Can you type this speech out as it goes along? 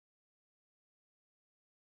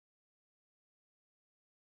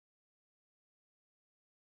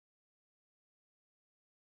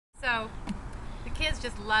So the kids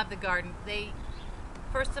just love the garden.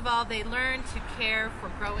 First of all, they learn to care for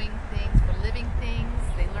growing things, for living things.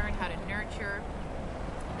 They learn how to nurture.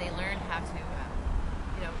 They learn how to,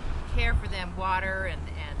 care for them, water and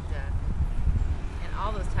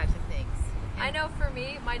all those types of things. And I know for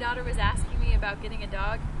me, my daughter was asking me about getting a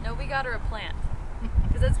dog. No, we got her a plant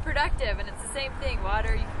because it's productive and it's the same thing.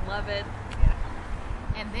 Water, you can love it. Yeah.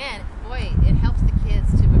 And then, boy, it helps the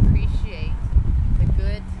kids to appreciate the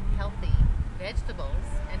good, healthy vegetables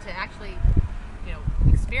and to actually,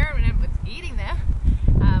 experiment with eating them.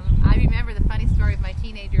 I remember the funny story of my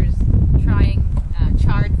teenagers trying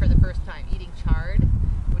chard for the first time, eating chard,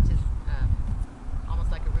 which is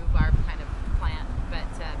almost like a rhubarb kind of plant, but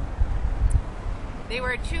they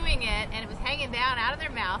were chewing it and it was hanging down out of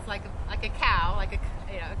their mouth like a cow, like a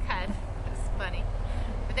cud. It was funny,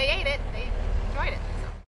 but they ate it. They enjoyed it. So.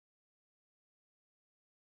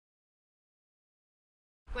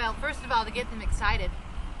 Well, first of all, to get them excited,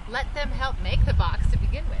 let them help make the box to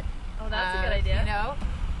begin with. Oh, that's a good idea.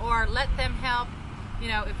 Or let them help,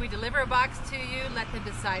 if we deliver a box to you, let them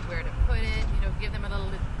decide where to put it, give them a little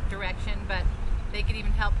direction, but they could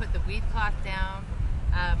even help put the weed cloth down.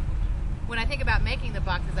 When I think about making the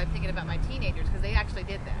boxes, I'm thinking about my teenagers because they actually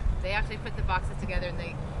did that. They actually put the boxes together and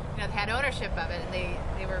they had ownership of it, and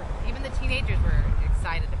they were, even the teenagers were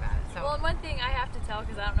excited about it. So. Well, and one thing I have to tell,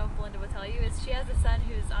 because I don't know if Belinda will tell you, is she has a son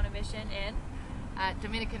who's on a mission in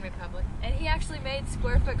Dominican Republic. And he actually made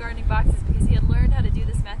square foot gardening boxes because he had learned how to do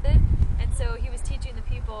this method, and so he was teaching the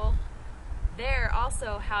people there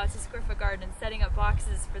also how to square foot garden and setting up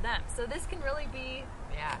boxes for them. So this can really be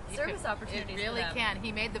service opportunities. It really for them. can.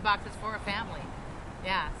 He made the boxes for a family.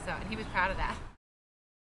 Yeah, and he was proud of that.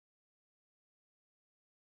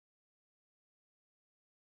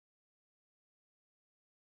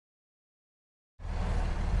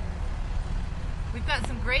 We've got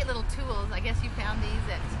some great little tools. I guess you found these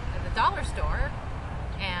at the dollar store.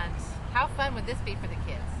 And how fun would this be for the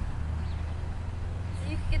kids?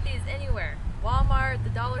 So you can get these anywhere. Walmart, the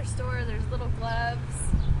dollar store, there's little gloves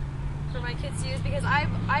for my kids to use because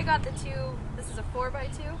I got the this is a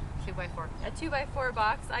 4x2? 2x4. A 2x4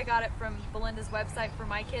 box. I got it from Belinda's website for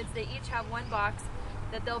my kids. They each have one box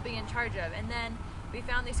that they'll be in charge of. And then we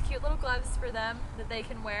found these cute little gloves for them that they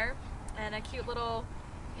can wear and a cute little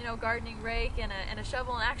gardening rake and a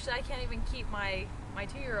shovel. And actually, I can't even keep my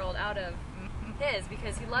 2-year-old out of his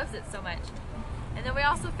because he loves it so much. And then we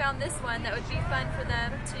also found this one that would be fun for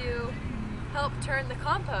them to help turn the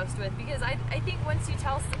compost with, because I think once you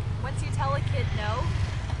tell a kid no,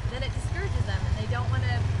 then it discourages them and they don't want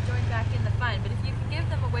to join back in the fun. But if you can give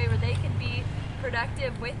them a way where they can be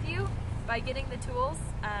productive with you by getting the tools,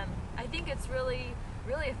 I think it's really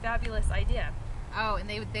a fabulous idea. Oh, and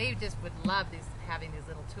they just would love having these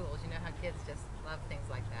little tools. You know how kids just love things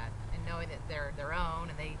like that, and knowing that they're their own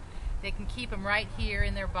and they can keep them right here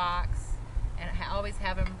in their box and always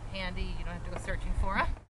have them handy. You don't have to go searching for them.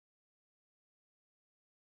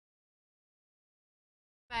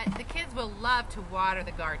 But the kids will love to water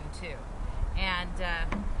the garden too, and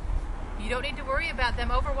you don't need to worry about them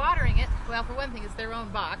overwatering it. Well, for one thing, it's their own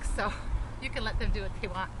box, so you can let them do what they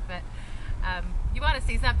want, but you want to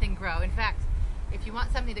see something grow. In fact, if you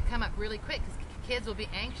want something to come up really quick, because kids will be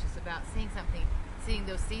anxious about seeing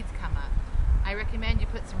those seeds come up, I recommend you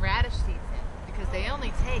put some radish seeds in, because they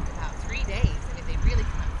only take about 3 days. I mean, they really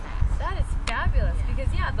come up fast. That is fabulous,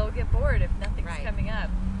 because they'll get bored if nothing's coming up.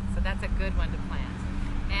 So that's a good one to plant.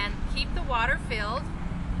 And keep the water filled,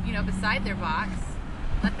 beside their box.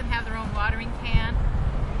 Let them have their own watering can,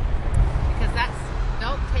 because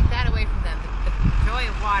don't take that away from them. The joy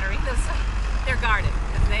of watering their garden,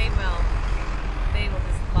 because they will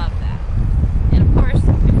just love that. And of course,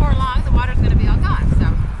 before long, the water's going to be all gone. So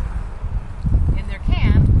in their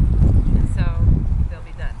can, and so they'll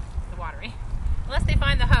be done the watering, unless they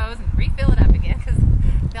find the hose and refill it up again, because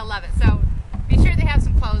they'll love it. So be sure they have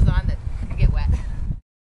some clothes on that can get wet.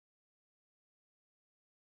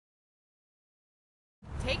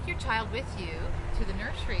 Take your child with you to the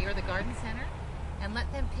nursery or the garden center and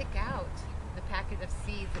let them pick out the packet of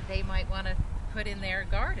seeds that they might want to put in their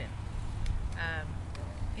garden.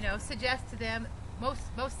 Suggest to them,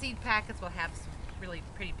 most seed packets will have some really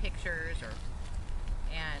pretty pictures,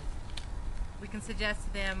 and we can suggest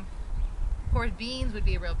to them, of course, beans would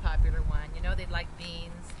be a real popular one. They'd like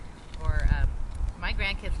beans, or my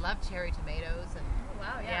grandkids love cherry tomatoes. And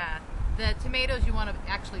wow, yeah. The tomatoes you want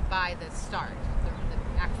to actually buy the start,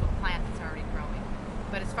 the actual plant that's already growing.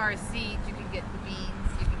 But as far as seeds, you can get the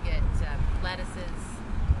beans, you can get lettuces,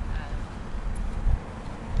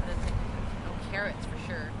 carrots for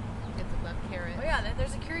sure. Kids that love carrots. Oh yeah,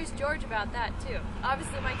 there's a Curious George about that too.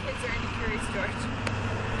 Obviously my kids are into Curious George.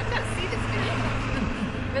 I've got to see this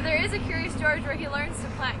video. But there is a Curious George where he learns to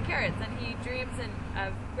plant carrots and he dreams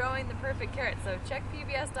of growing the perfect carrot. So check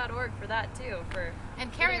pbs.org for that too.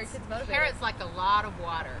 And getting your kids motivated. carrots like a lot of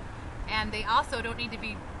water, and they also don't need to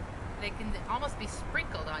be. They can almost be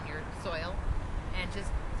sprinkled on your soil, and just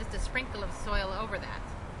a sprinkle of soil over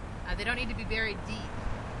that. They don't need to be very deep,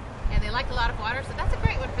 and they like a lot of water. So that's a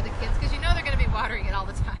great one for the kids because you know they're going to be watering it all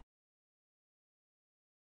the time.